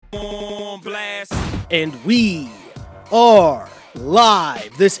On blast. And we are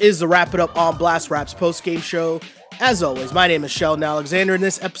live. This is the Wrap It Up on Blast Raps post-game show. As always, my name is Sheldon Alexander, and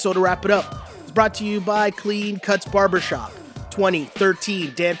this episode of Wrap It Up is brought to you by Clean Cuts Barbershop,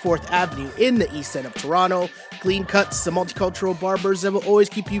 2013 Danforth Avenue in the East End of Toronto. Clean Cuts, the multicultural barbers that will always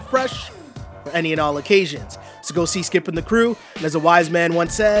keep you fresh for any and all occasions. So go see Skip and the crew, and as a wise man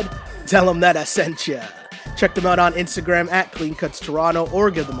once said, tell them that I sent ya. Check them out on Instagram at Clean Cuts Toronto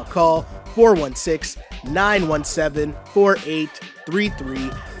or give them a call,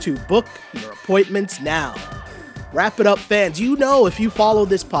 416-917-4833 to book your appointments now. Wrap It Up fans, you know if you follow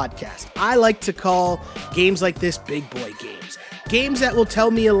this podcast, I like to call games like this big boy games. Games that will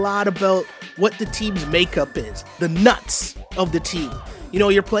tell me a lot about what the team's makeup is, the nuts of the team. You know,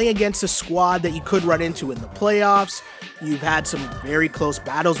 you're playing against a squad that you could run into in the playoffs. You've had some very close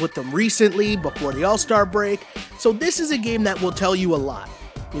battles with them recently before the All-Star break. So this is a game that will tell you a lot.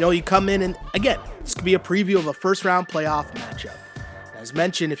 You know, you come in and, again, this could be a preview of a first-round playoff matchup. As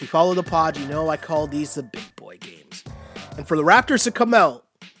mentioned, if you follow the pod, you know I call these the big boy games. And for the Raptors to come out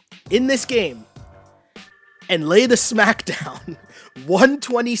in this game and lay the smackdown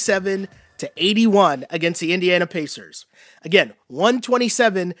 127-81 against the Indiana Pacers. Again,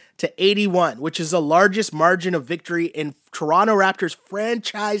 127-81, which is the largest margin of victory in Toronto Raptors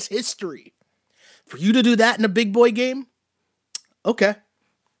franchise history. For you to do that in a big boy game? Okay.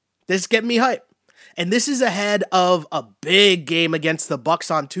 This is getting me hyped. And this is ahead of a big game against the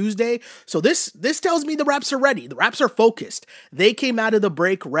Bucks on Tuesday. So this tells me the Raps are ready. The Raps are focused. They came out of the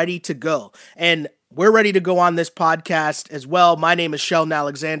break ready to go. And we're ready to go on this podcast as well. My name is Sheldon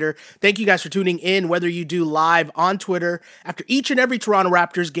Alexander. Thank you guys for tuning in, whether you do live on Twitter after each and every Toronto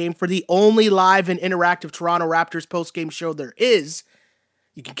Raptors game for the only live and interactive Toronto Raptors post-game show there is.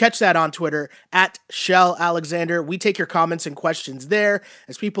 You can catch that on Twitter at Shell Alexander. We take your comments and questions there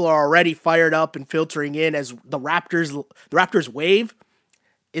as people are already fired up and filtering in as the Raptors wave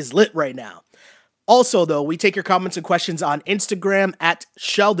is lit right now. Also, though, we take your comments and questions on Instagram at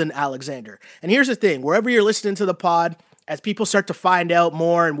Sheldon Alexander. And here's the thing, wherever you're listening to the pod, as people start to find out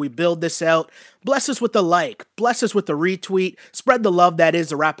more and we build this out, bless us with the like, bless us with the retweet, spread the love that is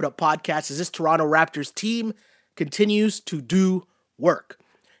the Wrap It Up podcast as this Toronto Raptors team continues to do work.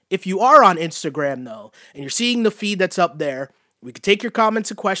 If you are on Instagram, though, and you're seeing the feed that's up there, we can take your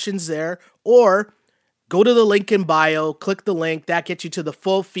comments and questions there, or go to the link in bio, click the link, that gets you to the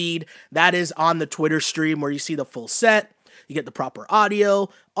full feed. That is on the Twitter stream where you see the full set, you get the proper audio,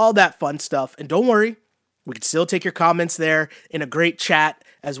 all that fun stuff. And don't worry, we can still take your comments there in a great chat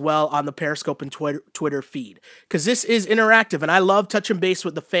as well on the Periscope and Twitter feed. Because this is interactive, and I love touching base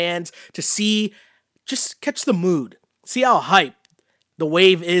with the fans to see, just catch the mood, see how hype the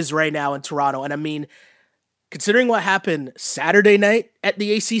wave is right now in Toronto. And I mean, considering what happened Saturday night at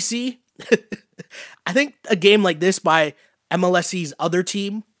the ACC, I think a game like this by MLSE's other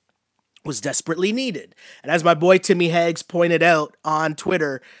team was desperately needed. And as my boy Timmy Heggs pointed out on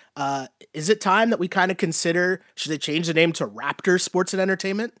Twitter, is it time that we kind of consider, should they change the name to Raptors Sports and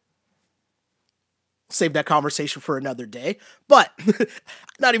Entertainment? Save that conversation for another day. But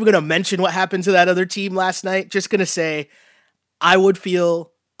not even going to mention what happened to that other team last night. Just going to say, I would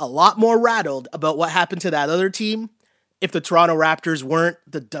feel a lot more rattled about what happened to that other team if the Toronto Raptors weren't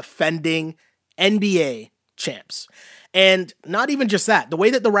the defending NBA champs. And not even just that, the way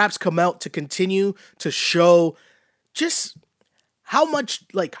that the Raps come out to continue to show just how much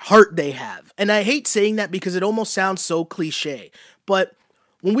like heart they have. And I hate saying that because it almost sounds so cliche, but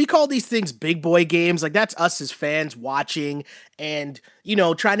when we call these things big boy games, like that's us as fans watching and, you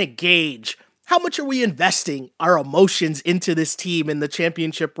know, trying to gauge how much are we investing our emotions into this team in the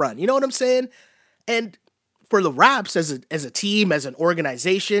championship run? You know what I'm saying? And for the Raps as a team, as an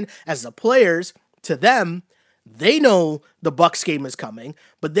organization, as the players, to them, they know the Bucks game is coming,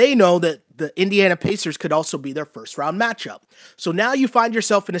 but they know that the Indiana Pacers could also be their first round matchup. So now you find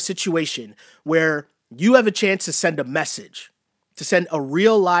yourself in a situation where you have a chance to send a message, to send a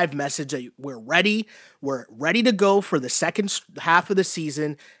real live message that we're ready to go for the second half of the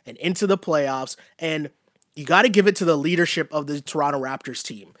season and into the playoffs, and you got to give it to the leadership of the Toronto Raptors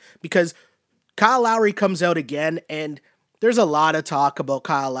team, because Kyle Lowry comes out again, and there's a lot of talk about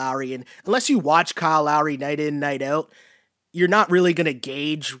Kyle Lowry, and unless you watch Kyle Lowry night in, night out, you're not really going to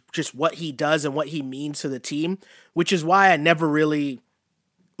gauge just what he does and what he means to the team, which is why I never really,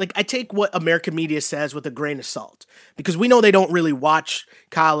 I take what American media says with a grain of salt, because we know they don't really watch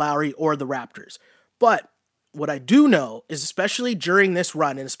Kyle Lowry or the Raptors. But what I do know is, especially during this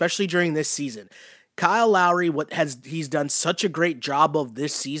run and especially during this season, Kyle Lowry, he's done such a great job of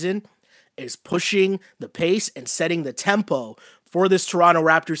this season is pushing the pace and setting the tempo for this Toronto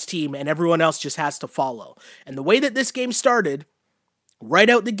Raptors team, and everyone else just has to follow. And the way that this game started, right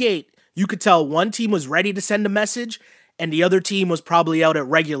out the gate, you could tell one team was ready to send a message, and the other team was probably out at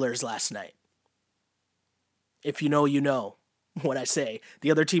regulars last night. If you know, you know what I say.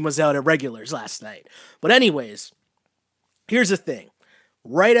 The other team was out at regulars last night. But anyways, here's the thing.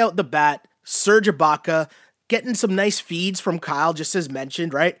 Right out the bat, Serge Ibaka getting some nice feeds from Kyle, just as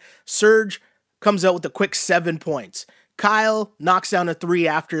mentioned, right? Serge comes out with a quick 7 points. Kyle knocks down a 3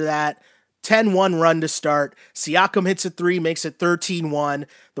 after that. 10-1 run to start. Siakam hits a 3, makes it 13-1.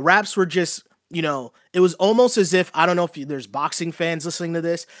 The Raps were just, it was almost as if, I don't know if there's boxing fans listening to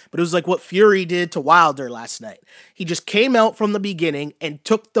this, but it was like what Fury did to Wilder last night. He just came out from the beginning and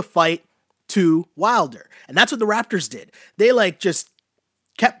took the fight to Wilder. And that's what the Raptors did. They just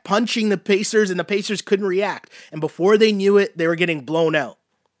kept punching the Pacers, and the Pacers couldn't react. And before they knew it, they were getting blown out.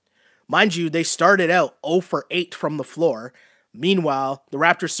 Mind you, they started out 0 for 8 from the floor. Meanwhile, the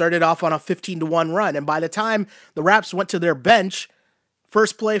Raptors started off on a 15-1 run. And by the time the Raps went to their bench,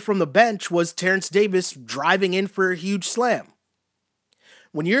 first play from the bench was Terrence Davis driving in for a huge slam.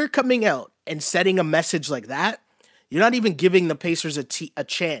 When you're coming out and setting a message like that, you're not even giving the Pacers a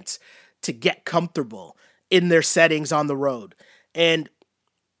chance to get comfortable in their settings on the road. And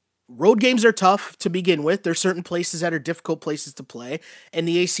road games are tough to begin with. There's certain places that are difficult places to play. And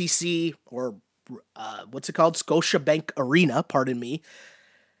the ACC, or Scotiabank Arena, pardon me,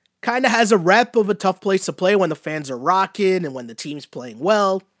 kind of has a rep of a tough place to play when the fans are rocking and when the team's playing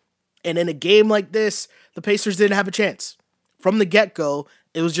well. And in a game like this, the Pacers didn't have a chance. From the get-go,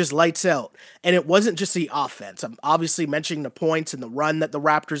 it was just lights out. And it wasn't just the offense. I'm obviously mentioning the points and the run that the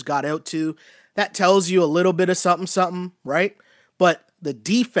Raptors got out to. That tells you a little bit of something, right? But the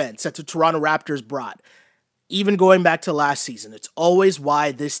defense that the Toronto Raptors brought, even going back to last season, it's always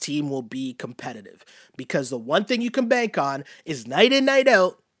why this team will be competitive. Because the one thing you can bank on is night in, night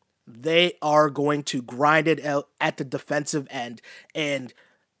out, they are going to grind it out at the defensive end. And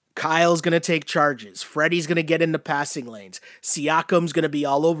Kyle's going to take charges. Freddie's going to get into passing lanes. Siakam's going to be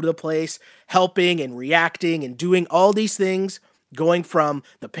all over the place, helping and reacting and doing all these things, going from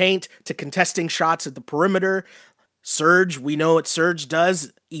the paint to contesting shots at the perimeter. Serge, we know what Serge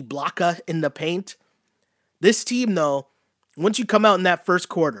does, Ibaka in the paint. This team, though, once you come out in that first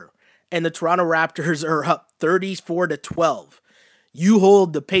quarter and the Toronto Raptors are up 34-12, you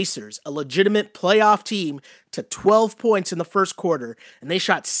hold the Pacers, a legitimate playoff team, to 12 points in the first quarter, and they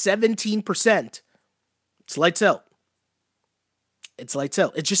shot 17%. It's lights out. It's lights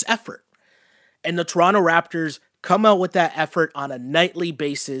out. It's just effort. And the Toronto Raptors come out with that effort on a nightly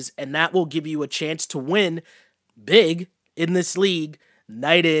basis, and that will give you a chance to win big in this league,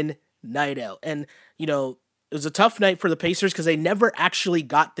 night in, night out. And, it was a tough night for the Pacers because they never actually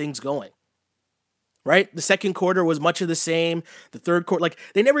got things going, right? The second quarter was much of the same. The third quarter,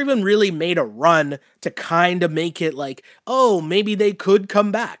 they never even really made a run to kind of make it maybe they could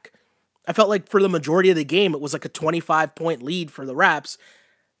come back. I felt like for the majority of the game, it was like a 25-point lead for the Raps,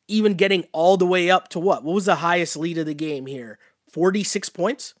 even getting all the way up to what? What was the highest lead of the game here? 46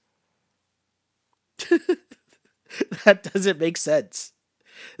 points? That doesn't make sense.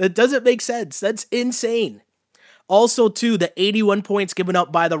 That doesn't make sense. That's insane. Also, too, the 81 points given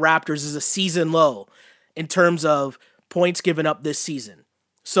up by the Raptors is a season low in terms of points given up this season.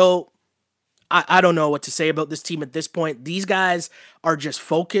 So, I don't know what to say about this team at this point. These guys are just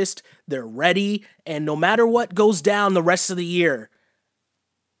focused. They're ready. And no matter what goes down the rest of the year,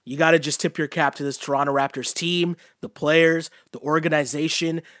 you got to just tip your cap to this Toronto Raptors team, the players, the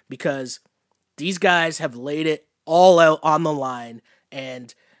organization, because these guys have laid it all out on the line.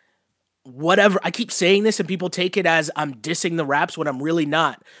 And whatever, I keep saying this and people take it as I'm dissing the Raps when I'm really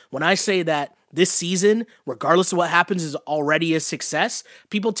not. When I say that this season, regardless of what happens, is already a success,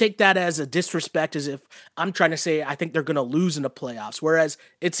 people take that as a disrespect, as if I'm trying to say I think they're going to lose in the playoffs, whereas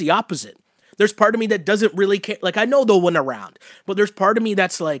it's the opposite. There's part of me that doesn't really care. I know they'll win a round, but there's part of me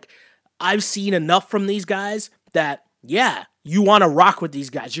that's I've seen enough from these guys that, yeah, you want to rock with these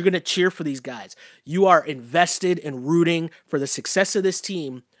guys. You're going to cheer for these guys. You are invested in rooting for the success of this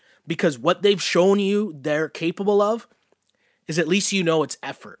team because what they've shown you they're capable of is at least it's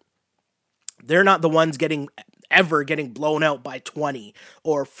effort. They're not the ones getting blown out by 20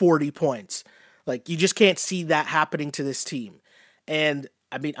 or 40 points. You just can't see that happening to this team. And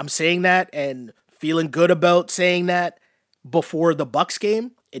I mean, I'm saying that and feeling good about saying that before the Bucks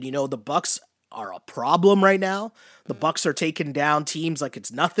game. And the Bucks are a problem right now. The Bucks are taking down teams like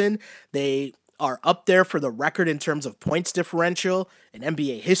it's nothing. They are up there for the record in terms of points differential in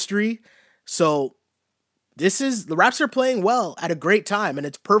NBA history. So The Raps are playing well at a great time, and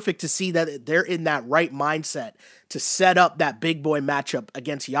it's perfect to see that they're in that right mindset to set up that big boy matchup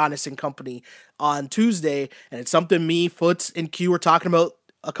against Giannis and company on Tuesday. And it's something me, Foots, and Q were talking about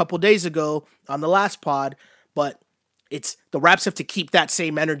a couple days ago on the last pod. But it's the Raps have to keep that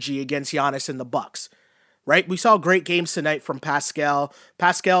same energy against Giannis and the Bucks. Right? We saw great games tonight from Pascal.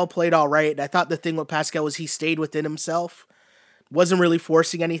 Pascal played all right. And I thought the thing with Pascal was he stayed within himself. Wasn't really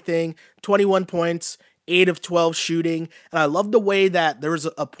forcing anything. 21 points, 8 of 12 shooting. And I love the way that there was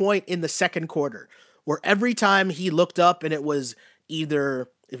a point in the second quarter where every time he looked up and it was either,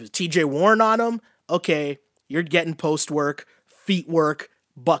 if it was TJ Warren on him, okay, you're getting post work, feet work,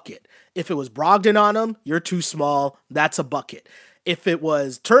 bucket. If it was Brogdon on him, you're too small, that's a bucket. If it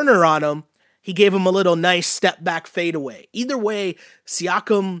was Turner on him, he gave him a little nice step back fadeaway. Either way,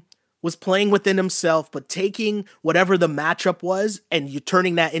 Siakam was playing within himself, but taking whatever the matchup was and you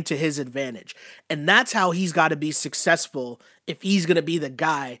turning that into his advantage. And that's how he's got to be successful if he's going to be the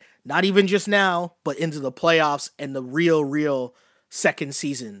guy, not even just now, but into the playoffs and the real second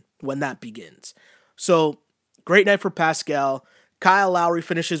season when that begins. So great night for Pascal. Kyle Lowry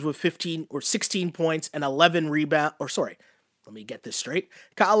finishes with 15 or 16 points and 11 rebounds, let me get this straight.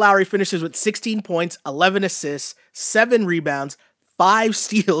 Kyle Lowry finishes with 16 points, 11 assists, 7 rebounds, 5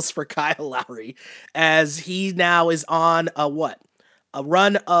 steals for Kyle Lowry, as he now is on a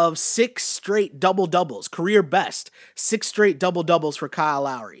run of 6 straight double-doubles, career best, 6 straight double-doubles for Kyle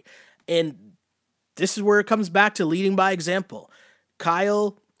Lowry. And this is where it comes back to leading by example.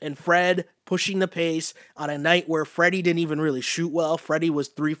 Kyle and Fred pushing the pace on a night where Freddie didn't even really shoot well. Freddie was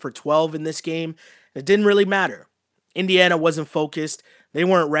 3 for 12 in this game. It didn't really matter. Indiana wasn't focused. They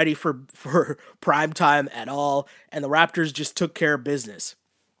weren't ready for prime time at all, and the Raptors just took care of business.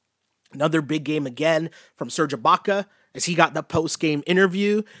 Another big game again from Serge Ibaka as he got the post-game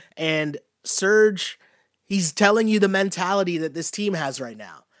interview, and Serge, he's telling you the mentality that this team has right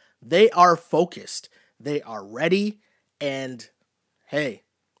now. They are focused. They are ready, and hey,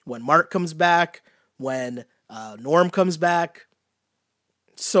 when Mark comes back, when Norm comes back,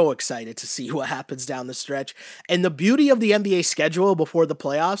 so excited to see what happens down the stretch. And the beauty of the NBA schedule before the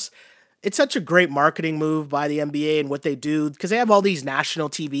playoffs, it's such a great marketing move by the NBA and what they do, because they have all these national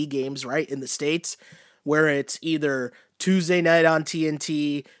TV games, right, in the States, where it's either Tuesday night on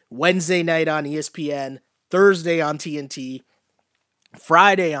TNT, Wednesday night on ESPN, Thursday on TNT,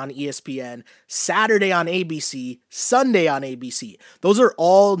 Friday on ESPN, Saturday on ABC, Sunday on ABC. Those are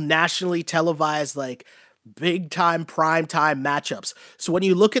all nationally televised, like, big time, prime time matchups. So when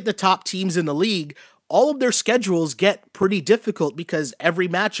you look at the top teams in the league, all of their schedules get pretty difficult because every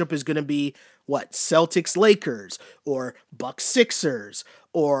matchup is going to be Celtics Lakers or Bucks Sixers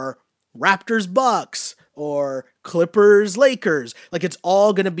or Raptors Bucks or Clippers Lakers. Like, it's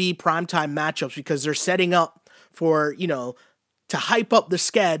all going to be primetime matchups because they're setting up for, to hype up the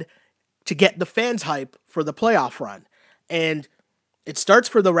sked to get the fans hype for the playoff run. And it starts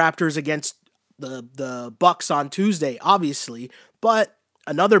for the Raptors against the Bucks on Tuesday, obviously, but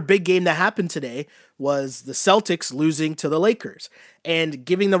another big game that happened today was the Celtics losing to the Lakers and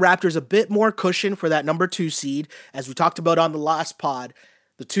giving the Raptors a bit more cushion for that number 2 seed. As we talked about on the last pod,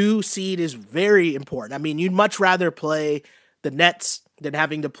 the 2 seed is very important. I mean, you'd much rather play the Nets than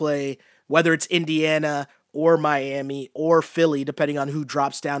having to play whether it's Indiana or Miami or Philly, depending on who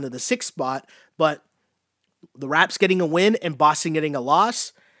drops down to the 6th spot. But the Raps getting a win and Boston getting a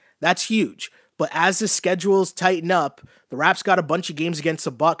loss, that's huge. But as the schedules tighten up, the Raps got a bunch of games against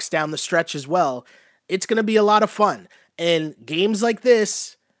the Bucks down the stretch as well. It's going to be a lot of fun. And games like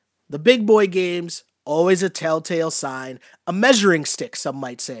this, the big boy games, always a telltale sign, a measuring stick, some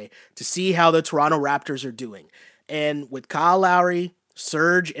might say, to see how the Toronto Raptors are doing. And with Kyle Lowry,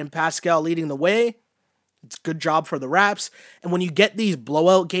 Serge, and Pascal leading the way, it's a good job for the Raps. And when you get these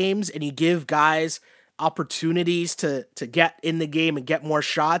blowout games and you give guys opportunities to get in the game and get more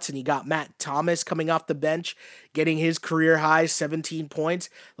shots, and you got Matt Thomas coming off the bench, getting his career high 17 points,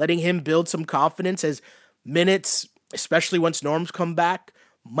 letting him build some confidence as minutes, especially once Norm's come back,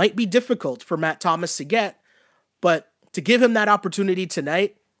 might be difficult for Matt Thomas to get, but to give him that opportunity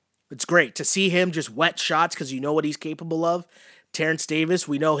tonight, it's great to see him just wet shots because you know what he's capable of. Terrence Davis,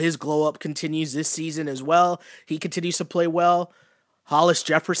 we know his glow up continues this season as well. He continues to play well. Hollis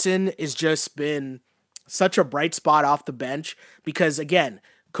Jefferson has just been such a bright spot off the bench because, again,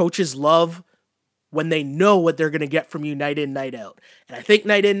 coaches love when they know what they're going to get from you night in, night out. And I think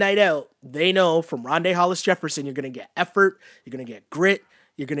night in, night out, they know from Rondae Hollis Jefferson, you're going to get effort, you're going to get grit,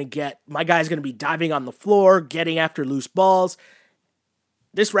 you're going to get, my guy's going to be diving on the floor, getting after loose balls.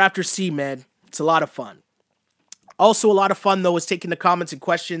 This Raptors team, man, it's a lot of fun. Also, a lot of fun, though, is taking the comments and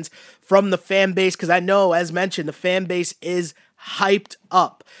questions from the fan base, because I know, as mentioned, the fan base is hyped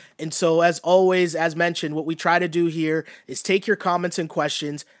up. And so, as always, as mentioned, what we try to do here is take your comments and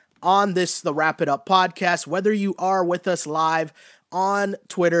questions on the Wrap It Up podcast, whether you are with us live on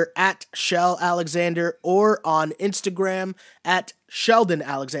Twitter at Shell Alexander or on Instagram at Sheldon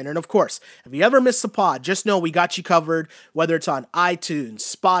Alexander. And of course, if you ever miss the pod, just know we got you covered, whether it's on iTunes,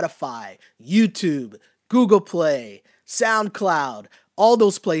 Spotify, YouTube, Google Play, SoundCloud, all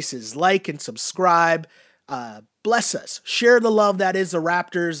those places. Like and subscribe. Bless us. Share the love that is the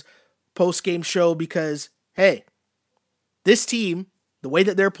Raptors post-game show, because, hey, this team, the way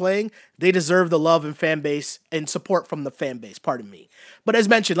that they're playing, they deserve the love and fan base and support from the fan base, pardon me. But as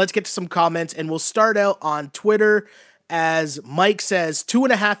mentioned, let's get to some comments, and we'll start out on Twitter as Mike says,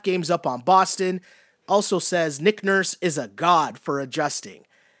 2.5 games up on Boston. Also says, Nick Nurse is a god for adjusting.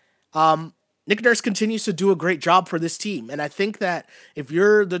 Nick Nurse continues to do a great job for this team, and I think that if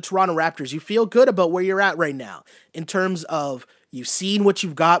you're the Toronto Raptors, you feel good about where you're at right now in terms of you've seen what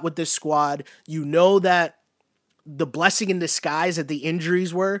you've got with this squad. You know that the blessing in disguise that the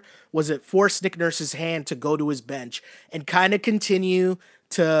injuries was it forced Nick Nurse's hand to go to his bench and kind of continue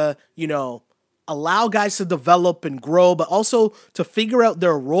to, allow guys to develop and grow, but also to figure out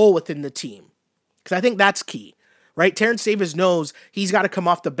their role within the team. Because I think that's key, right? Terrence Davis knows he's got to come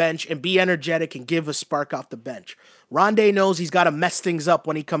off the bench and be energetic and give a spark off the bench. Rondé knows he's got to mess things up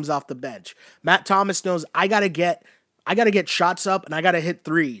when he comes off the bench. Matt Thomas knows I got to get shots up and I got to hit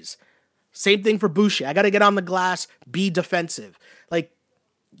threes. Same thing for Boucher. I got to get on the glass, be defensive. Like,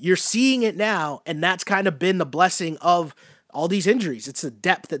 you're seeing it now, and that's kind of been the blessing of all these injuries. It's the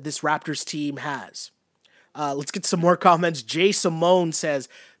depth that this Raptors team has. Let's get some more comments. Jay Simone says,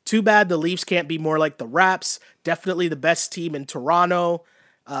 too bad the Leafs can't be more like the Raps. Definitely the best team in Toronto.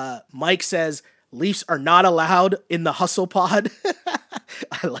 Mike says, Leafs are not allowed in the hustle pod.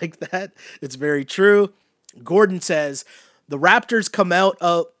 I like that. It's very true. Gordon says, the Raptors come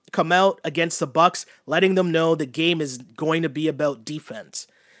out against the Bucks, letting them know the game is going to be about defense.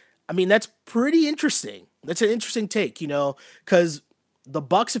 I mean, that's pretty interesting. That's an interesting take, because the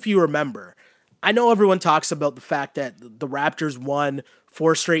Bucks, if you remember, I know everyone talks about the fact that the Raptors won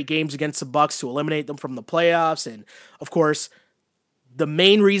 4 straight games against the Bucks to eliminate them from the playoffs. And of course, the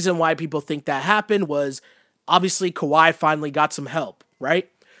main reason why people think that happened was obviously Kawhi finally got some help, right?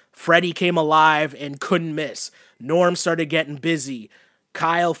 Freddie came alive and couldn't miss. Norm started getting busy.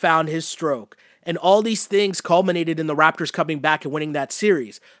 Kyle found his stroke. And all these things culminated in the Raptors coming back and winning that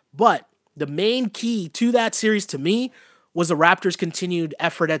series. But the main key to that series to me was the Raptors' continued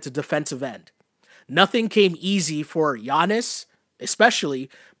effort at the defensive end. Nothing came easy for Giannis, especially,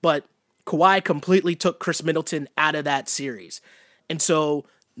 but Kawhi completely took Chris Middleton out of that series. And so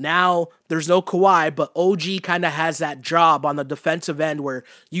now there's no Kawhi, but OG kind of has that job on the defensive end where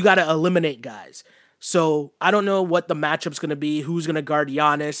you got to eliminate guys. So I don't know what the matchup's going to be, who's going to guard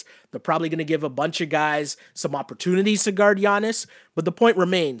Giannis. They're probably going to give a bunch of guys some opportunities to guard Giannis. But the point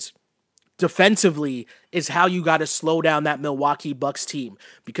remains, defensively is how you got to slow down that Milwaukee Bucks team.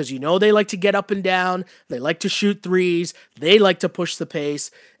 Because they like to get up and down. They like to shoot threes. They like to push the pace.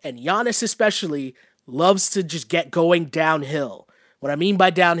 And Giannis especially loves to just get going downhill. What I mean by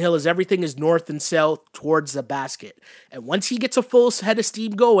downhill is everything is north and south towards the basket. And once he gets a full head of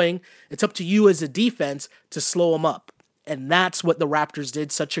steam going, it's up to you as a defense to slow him up. And that's what the Raptors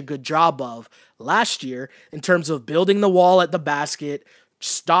did such a good job of last year in terms of building the wall at the basket,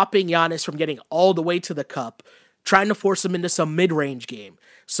 stopping Giannis from getting all the way to the cup, trying to force him into some mid-range game.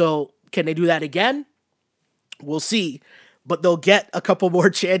 So can they do that again? We'll see. But they'll get a couple more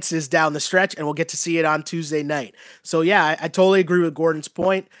chances down the stretch, and we'll get to see it on Tuesday night. So, yeah, I totally agree with Gordon's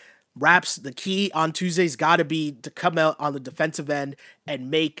point. Raps, the key on Tuesday's got to be to come out on the defensive end and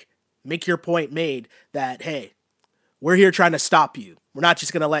make your point made that, hey, we're here trying to stop you. We're not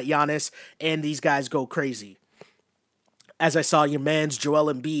just going to let Giannis and these guys go crazy. As I saw your man's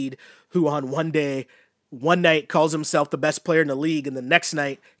Joel Embiid, who on one night calls himself the best player in the league, and the next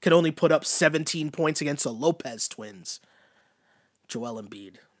night can only put up 17 points against the Lopez twins. Joel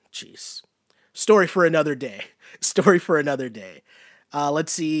Embiid. Jeez. Story for another day.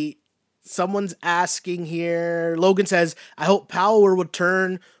 Let's see. Someone's asking here. Logan says, I hope Powell will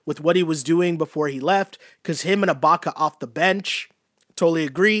return with what he was doing before he left, because him and Ibaka off the bench. Totally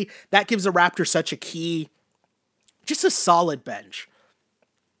agree. That gives the Raptors such a key, just a solid bench.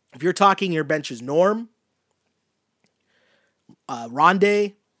 If you're talking your bench is Norm,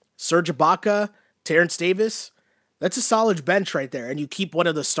 Rondé, Serge Ibaka, Terrence Davis, that's a solid bench right there. And you keep one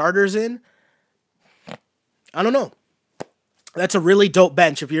of the starters in, I don't know. That's a really dope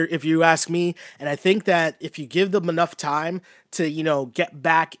bench if you ask me. And I think that if you give them enough time to, get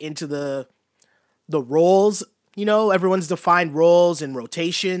back into the roles, everyone's defined roles and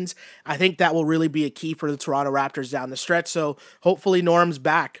rotations, I think that will really be a key for the Toronto Raptors down the stretch. So hopefully Norm's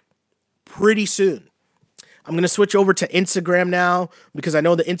back pretty soon. I'm going to switch over to Instagram now because I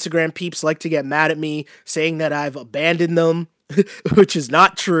know the Instagram peeps like to get mad at me saying that I've abandoned them, which is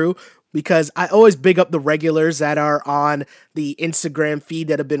not true because I always big up the regulars that are on the Instagram feed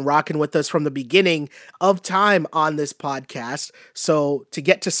that have been rocking with us from the beginning of time on this podcast. So to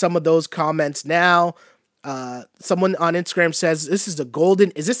get to some of those comments now, someone on Instagram says, is this the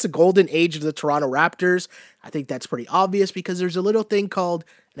golden age of the Toronto Raptors? I think that's pretty obvious because there's a little thing called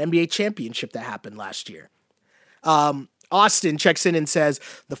an NBA championship that happened last year. Austin checks in and says,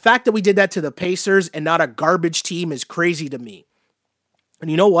 the fact that we did that to the Pacers and not a garbage team is crazy to me.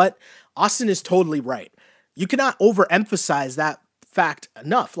 And you know what? Austin is totally right. You cannot overemphasize that fact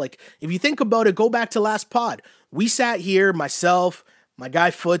enough. Like, if you think about it, go back to last pod. We sat here, myself, my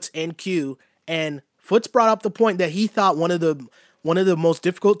guy Foots, and Q, and Foots brought up the point that he thought one of the most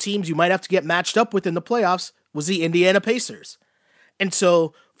difficult teams you might have to get matched up with in the playoffs was the Indiana Pacers. And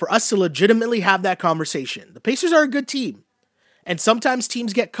so for us to legitimately have that conversation, the Pacers are a good team, and sometimes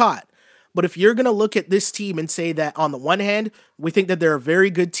teams get caught. But if you're going to look at this team and say that on the one hand, we think that they're a very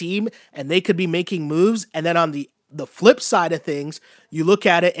good team and they could be making moves, and then on the flip side of things, you look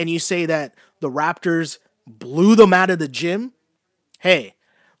at it and you say that the Raptors blew them out of the gym, hey,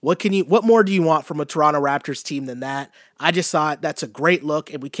 what more do you want from a Toronto Raptors team than that? I just thought that's a great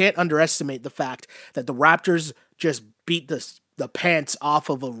look, and we can't underestimate the fact that the Raptors just beat the pants off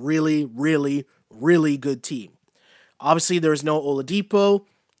of a really, really, really good team. Obviously, there's no Oladipo.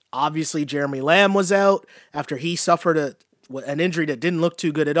 Obviously, Jeremy Lamb was out after he suffered an injury that didn't look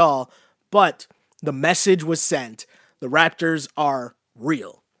too good at all. But the message was sent. The Raptors are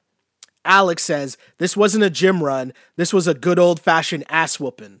real. Alex says, this wasn't a gym run. This was a good old-fashioned ass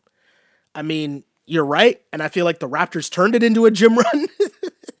whooping. I mean, you're right, and I feel like the Raptors turned it into a gym run.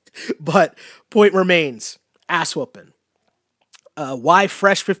 But point remains, ass whooping. Why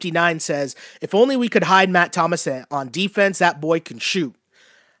Fresh 59 says, if only we could hide Matt Thomas on defense, that boy can shoot.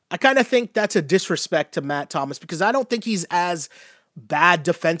 I kind of think that's a disrespect to Matt Thomas because I don't think he's as bad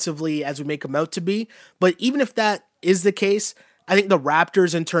defensively as we make him out to be. But even if that is the case, I think the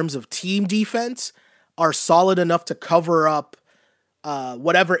Raptors in terms of team defense are solid enough to cover up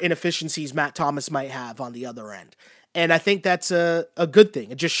whatever inefficiencies Matt Thomas might have on the other end. And I think that's a good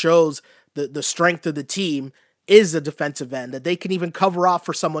thing. It just shows the strength of the team is the defensive end, that they can even cover off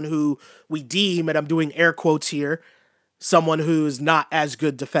for someone who we deem, and I'm doing air quotes here, someone who's not as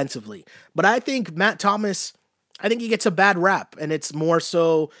good defensively. But I think Matt Thomas, I think he gets a bad rap, and it's more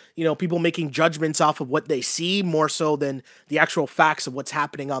so, people making judgments off of what they see more so than the actual facts of what's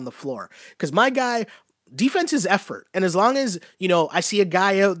happening on the floor. Because my guy, defense is effort. And as long as, I see a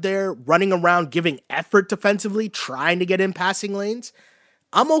guy out there running around giving effort defensively, trying to get in passing lanes,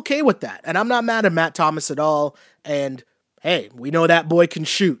 I'm okay with that. And I'm not mad at Matt Thomas at all. And hey, we know that boy can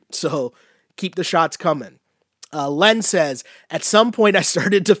shoot, so keep the shots coming. Len says, at some point I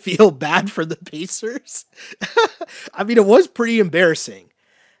started to feel bad for the Pacers. I mean, it was pretty embarrassing.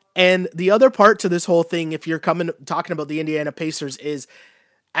 And the other part to this whole thing, if you're talking about the Indiana Pacers, is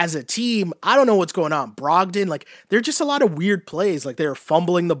as a team, I don't know what's going on. Brogdon, there are just a lot of weird plays. They're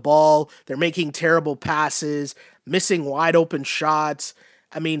fumbling the ball. They're making terrible passes, missing wide open shots.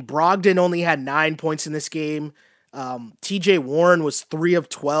 I mean, Brogdon only had 9 points in this game. TJ Warren was 3 of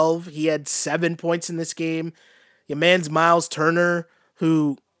 12. He had 7 points in this game. Your man's Miles Turner,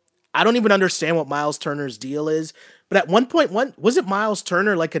 who I don't even understand what Miles Turner's deal is. But at one point, wasn't Miles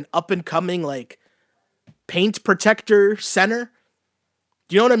Turner an up-and-coming, paint protector center?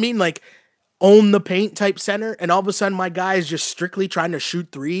 Do you know what I mean? Own the paint type center. And all of a sudden, my guy is just strictly trying to shoot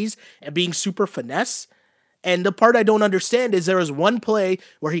threes and being super finesse. And the part I don't understand is there was one play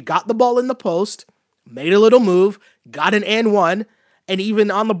where he got the ball in the post, made a little move, got an and one, and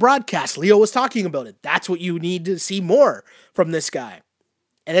even on the broadcast, Leo was talking about it. That's what you need to see more from this guy.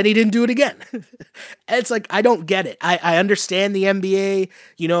 And then he didn't do it again. And it's I don't get it. I understand the NBA,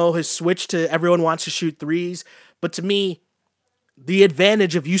 his switch to everyone wants to shoot threes. But to me, the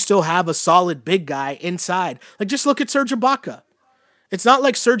advantage of you still have a solid big guy inside. Just look at Serge Ibaka. It's not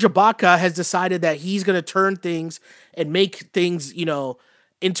like Serge Ibaka has decided that he's going to turn things and make things,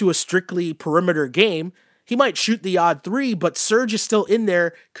 into a strictly perimeter game. He might shoot the odd three, but Serge is still in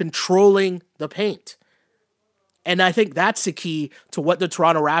there controlling the paint. And I think that's the key to what the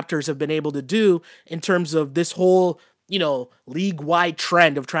Toronto Raptors have been able to do in terms of this whole, league-wide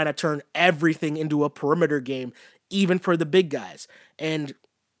trend of trying to turn everything into a perimeter game even for the big guys. And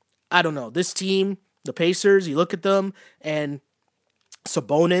I don't know, this team, the Pacers, you look at them, and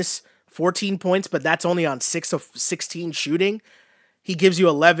Sabonis, 14 points, but that's only on 6 of 16 shooting. He gives you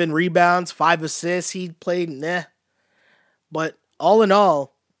 11 rebounds, 5 assists. He played meh. But all in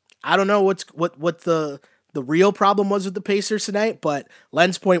all, I don't know what the real problem was with the Pacers tonight, but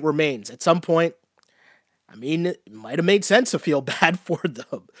Len's point remains. At some point, I mean, it might have made sense to feel bad for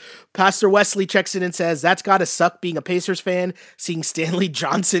them. Pastor Wesley checks in and says, that's got to suck being a Pacers fan, seeing Stanley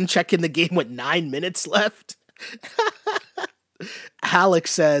Johnson check in the game with 9 minutes left.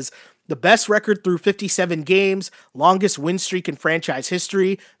 Alex says, the best record through 57 games, longest win streak in franchise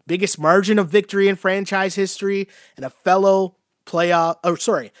history, biggest margin of victory in franchise history, and a fellow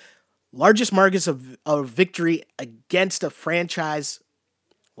largest margin of victory against a franchise.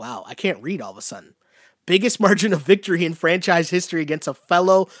 Wow, I can't read all of a sudden. Biggest margin of victory in franchise history against a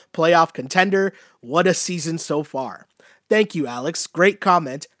fellow playoff contender. What a season so far. Thank you, Alex. Great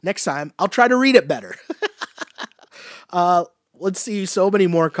comment. Next time, I'll try to read it better. Let's see so many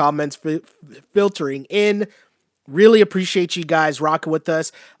more comments filtering in. Really appreciate you guys rocking with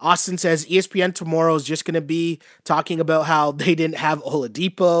us. Austin says ESPN tomorrow is just going to be talking about how they didn't have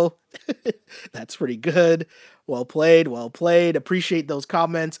Oladipo. That's pretty good. Well played, well played. Appreciate those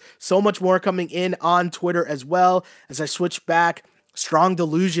comments. So much more coming in on Twitter as well. As I switch back, Strong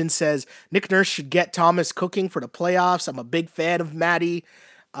Delusion says Nick Nurse should get Thomas cooking for the playoffs. I'm a big fan of Matty.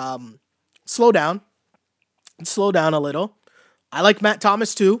 Slow down a little. I like Matt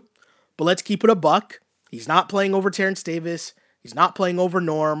Thomas too, but let's keep it a buck. He's not playing over Terrence Davis. He's not playing over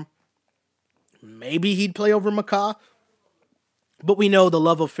Norm. Maybe he'd play over McCaw, but we know the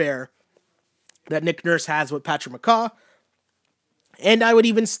love affair that Nick Nurse has with Patrick McCaw. And I would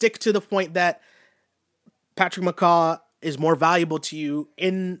even stick to the point that Patrick McCaw is more valuable to you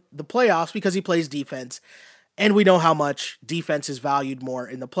in the playoffs because he plays defense. And we know how much defense is valued more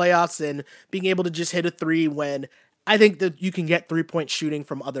in the playoffs than being able to just hit a three when I think that you can get 3-point shooting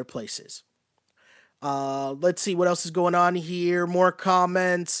from other places. Let's see what else is going on here. More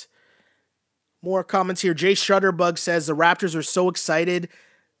comments here. Jay Shutterbug says the Raptors are so excited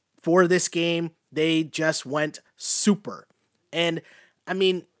for this game. They just went super. And I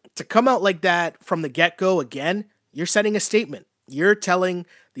mean, to come out like that from the get-go again, you're setting a statement. You're telling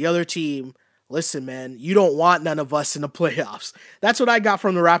the other team, listen, man, you don't want none of us in the playoffs. That's what I got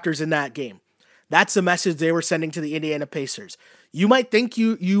from the Raptors in that game. That's the message they were sending to the Indiana Pacers. You might think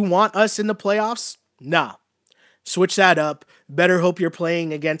you want us in the playoffs. Nah. Switch that up. Better hope you're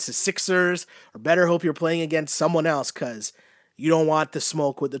playing against the Sixers, or better hope you're playing against someone else, because you don't want the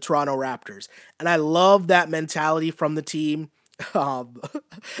smoke with the Toronto Raptors. And I love that mentality from the team. I'm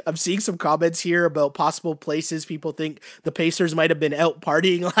seeing some comments here about possible places people think the Pacers might have been out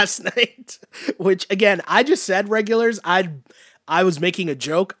partying last night, which, again, I just said regulars. I was making a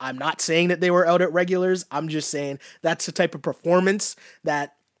joke. I'm not saying that they were out at regulars. I'm just saying that's the type of performance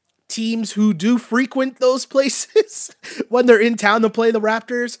that teams who do frequent those places when they're in town to play the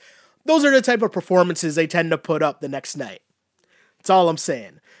Raptors, those are the type of performances they tend to put up the next night. That's all I'm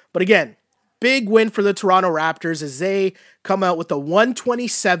saying. But again, big win for the Toronto Raptors as they come out with a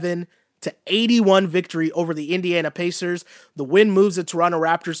 127-81 victory over the Indiana Pacers. The win moves the Toronto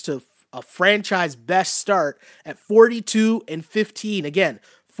Raptors to a franchise best start at 42-15. Again,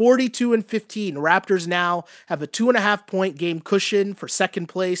 42-15. Raptors now have a 2.5-point game cushion for second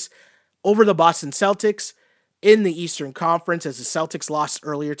place over the Boston Celtics in the Eastern Conference as the Celtics lost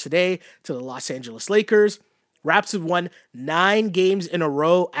earlier today to the Los Angeles Lakers. Raps have won 9 games in a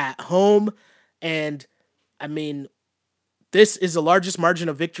row at home. And, I mean, this is the largest margin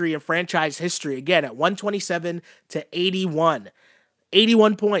of victory in franchise history. Again, at 127-81.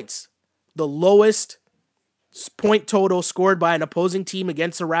 81 points. The lowest point total scored by an opposing team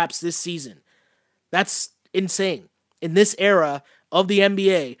against the Raps this season. That's insane. In this era of the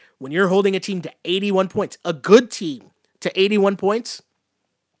NBA, when you're holding a team to 81 points, a good team to 81 points,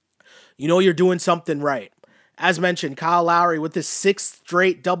 you know you're doing something right. As mentioned, Kyle Lowry with his 6th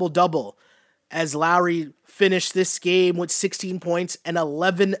straight double-double, as Lowry finished this game with 16 points and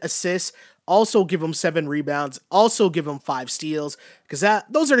 11 assists. Also give him 7 rebounds, also give him 5 steals, because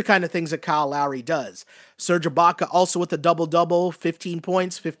those are the kind of things that Kyle Lowry does. Serge Ibaka also with a double-double, 15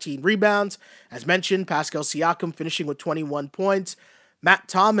 points, 15 rebounds. As mentioned, Pascal Siakam finishing with 21 points. Matt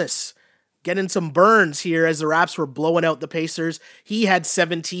Thomas getting some burns here as the Raps were blowing out the Pacers. He had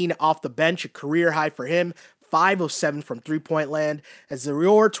 17 off the bench, a career high for him. 5 of 7 from three-point land as the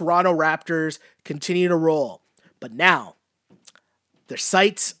Toronto Raptors continue to roll. But now, their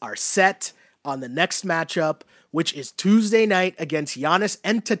sights are set on the next matchup, which is Tuesday night against Giannis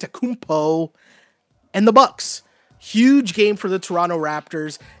Antetokounmpo and the Bucks. Huge game for the Toronto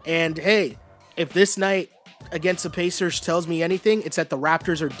Raptors. And hey, if this night against the Pacers tells me anything, it's that the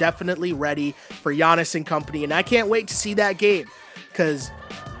Raptors are definitely ready for Giannis and company. And I can't wait to see that game, because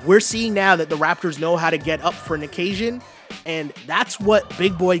we're seeing now that the Raptors know how to get up for an occasion. And that's what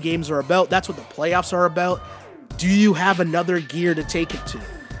big boy games are about. That's what the playoffs are about. Do you have another gear to take it to?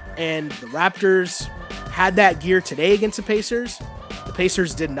 And the Raptors had that gear today against the Pacers. The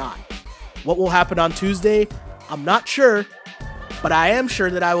Pacers did not. What will happen on Tuesday? I'm not sure, but I am sure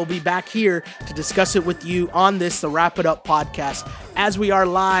that I will be back here to discuss it with you on this, the Wrap It Up podcast, as we are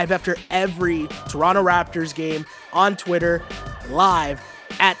live after every Toronto Raptors game on Twitter, live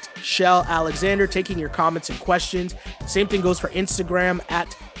at Shell Alexander, taking your comments and questions. Same thing goes for Instagram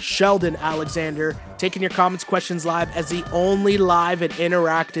at Sheldon Alexander, taking your comments, questions live as the only live and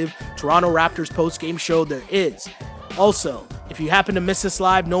interactive Toronto Raptors post-game show there is. Also, if you happen to miss this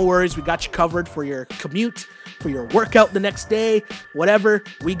live, no worries. We got you covered for your commute, for your workout the next day, whatever,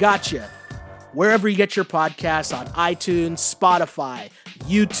 we got you. Wherever you get your podcasts, on iTunes, Spotify,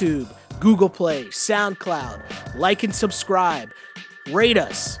 YouTube, Google Play, SoundCloud, like and subscribe, rate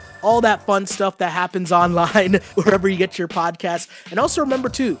us, all that fun stuff that happens online, wherever you get your podcasts. And also remember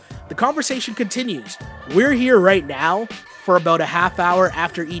too, the conversation continues. We're here right now for about a half hour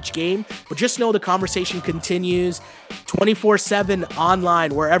after each game, but just know the conversation continues 24/7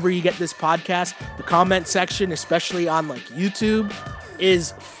 online, wherever you get this podcast. The comment section, especially on like YouTube,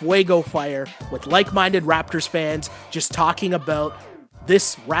 is fuego fire with like-minded Raptors fans just talking about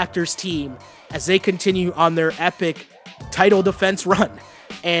this Raptors team as they continue on their epic title defense run.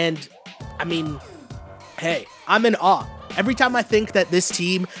 And I mean, hey, I'm in awe. Every time I think that this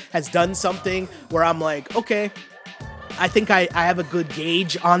team has done something where I'm like, okay, I think I have a good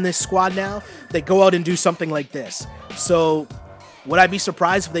gauge on this squad now, they go out and do something like this. So would I be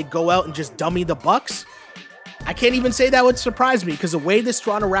surprised if they go out and just dummy the Bucks? I can't even say that would surprise me, because the way this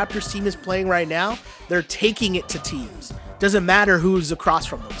Toronto Raptors team is playing right now, they're taking it to teams. Doesn't matter who's across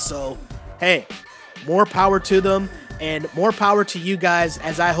from them. So, hey, more power to them, and more power to you guys,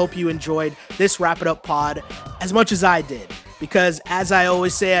 as I hope you enjoyed this Wrap It Up pod as much as I did. Because as I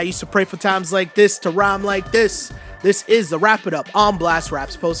always say, I used to pray for times like this to rhyme like this. This is the Wrap It Up on Blast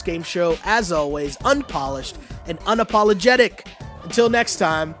Raps post-game show. As always, unpolished and unapologetic. Until next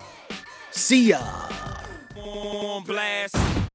time, see ya. On blast.